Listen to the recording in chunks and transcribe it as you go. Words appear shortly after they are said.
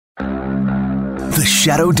The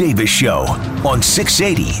Shadoe Davis Show on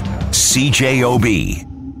 680 CJOB.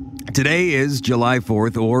 Today is July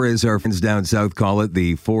 4th, or as our friends down south call it,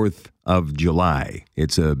 the 4th of July.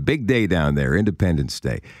 It's a big day down there, Independence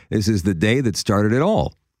Day. This is the day that started it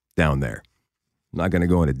all down there. I'm not going to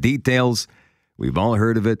go into details. We've all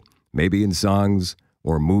heard of it, maybe in songs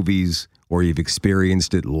or movies, or you've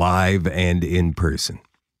experienced it live and in person.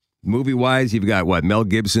 Movie-wise, you've got what? Mel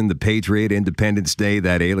Gibson, The Patriot, Independence Day,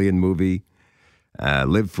 that alien movie,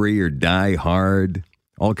 Live Free or Die Hard,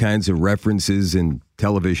 all kinds of references in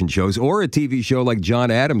television shows, or a TV show like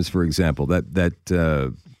John Adams, for example,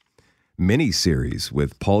 that mini-series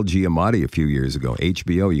with Paul Giamatti a few years ago,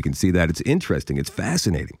 HBO. You can see that. It's interesting. It's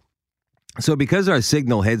fascinating. So because our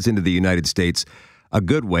signal heads into the United States a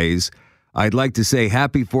good ways, I'd like to say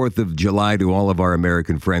happy 4th of July to all of our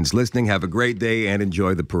American friends listening. Have a great day and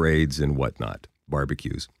enjoy the parades and whatnot,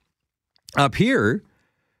 barbecues. Up here,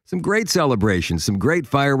 some great celebrations, some great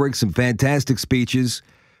fireworks, some fantastic speeches.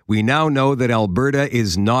 We now know that Alberta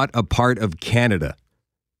is not a part of Canada.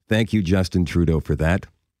 Thank you, Justin Trudeau, for that.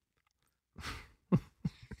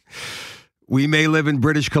 We may live in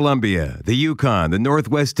British Columbia, the Yukon, the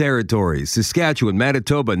Northwest Territories, Saskatchewan,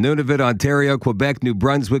 Manitoba, Nunavut, Ontario, Quebec, New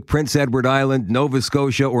Brunswick, Prince Edward Island, Nova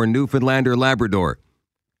Scotia, or Newfoundland or Labrador.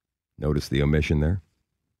 Notice the omission there.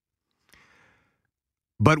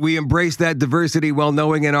 But we embrace that diversity while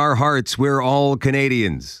knowing in our hearts we're all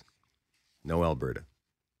Canadians. No Alberta.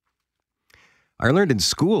 I learned in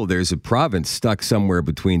school there's a province stuck somewhere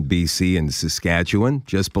between BC and Saskatchewan,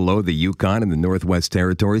 just below the Yukon and the Northwest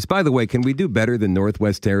Territories. By the way, can we do better than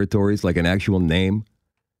Northwest Territories, like an actual name?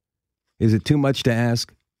 Is it too much to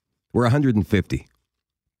ask? We're 150.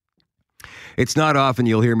 It's not often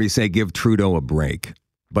you'll hear me say give Trudeau a break.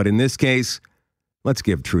 But in this case, let's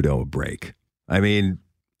give Trudeau a break. I mean,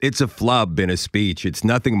 it's a flub in a speech. It's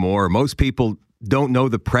nothing more. Most people don't know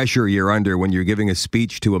the pressure you're under when you're giving a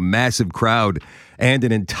speech to a massive crowd and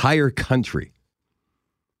an entire country.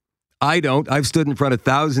 I don't. I've stood in front of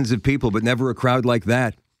thousands of people, but never a crowd like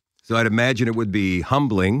that. So I'd imagine it would be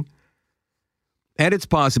humbling. And it's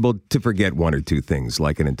possible to forget one or two things,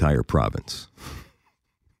 like an entire province.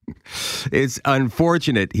 It's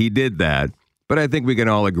unfortunate he did that, but I think we can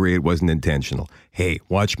all agree it wasn't intentional. Hey,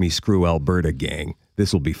 watch me screw Alberta, gang.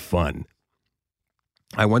 This will be fun.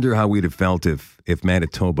 I wonder how we'd have felt if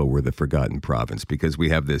Manitoba were the forgotten province, because we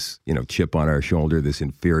have this, chip on our shoulder, this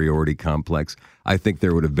inferiority complex. I think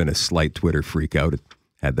there would have been a slight Twitter freak out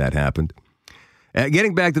had that happened.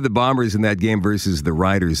 Getting back to the Bombers in that game versus the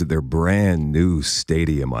Riders at their brand new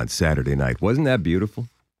stadium on Saturday night. Wasn't that beautiful?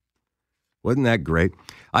 Wasn't that great?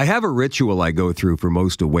 I have a ritual I go through for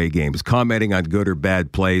most away games, commenting on good or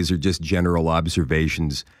bad plays or just general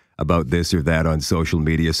observations about this or that on social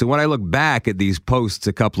media. So when I look back at these posts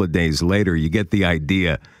a couple of days later, you get the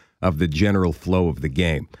idea of the general flow of the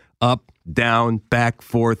game. Up, down, back,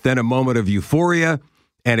 forth, then a moment of euphoria,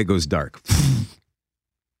 and it goes dark.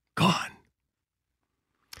 Gone.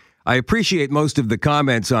 I appreciate most of the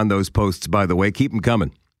comments on those posts, by the way. Keep them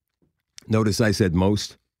coming. Notice I said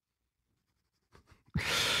most.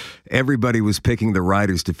 Everybody was picking the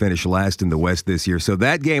Riders to finish last in the West this year. So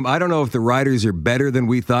that game, I don't know if the Riders are better than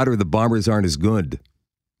we thought or the Bombers aren't as good.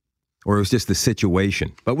 Or it was just the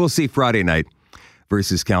situation. But we'll see Friday night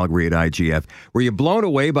versus Calgary at IGF. Were you blown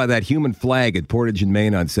away by that human flag at Portage in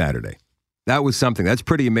Maine on Saturday? That was something. That's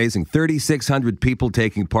pretty amazing. 3,600 people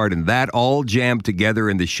taking part in that, all jammed together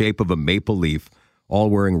in the shape of a maple leaf, all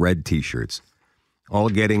wearing red T-shirts, all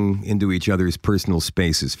getting into each other's personal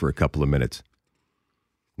spaces for a couple of minutes.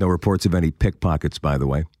 No reports of any pickpockets, by the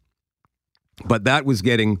way. But that was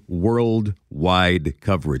getting worldwide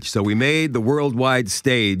coverage. So we made the worldwide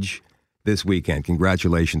stage this weekend.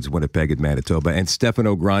 Congratulations, Winnipeg and Manitoba, and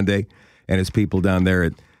Stefano Grande and his people down there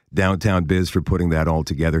at Downtown Biz for putting that all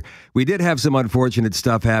together. We did have some unfortunate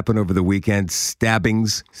stuff happen over the weekend.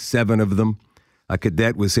 Stabbings, 7 of them. A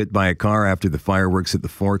cadet was hit by a car after the fireworks at the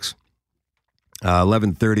Forks.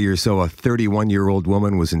 11:30 or so, a 31-year-old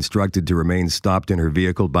woman was instructed to remain stopped in her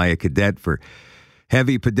vehicle by a cadet for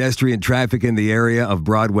heavy pedestrian traffic in the area of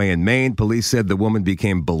Broadway and Main. Police said the woman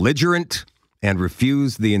became belligerent and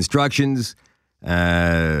refused the instructions.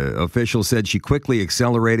 Officials said she quickly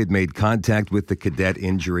accelerated, made contact with the cadet,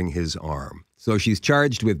 injuring his arm. So she's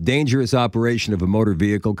charged with dangerous operation of a motor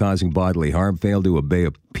vehicle causing bodily harm, failed to obey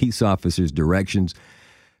a peace officer's directions,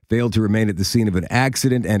 failed to remain at the scene of an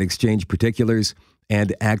accident and exchange particulars,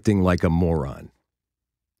 and acting like a moron.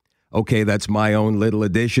 Okay, that's my own little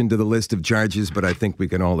addition to the list of charges, but I think we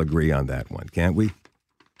can all agree on that one, can't we?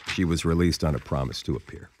 She was released on a promise to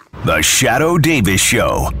appear. The Shadoe Davis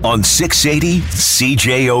Show on 680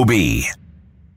 CJOB.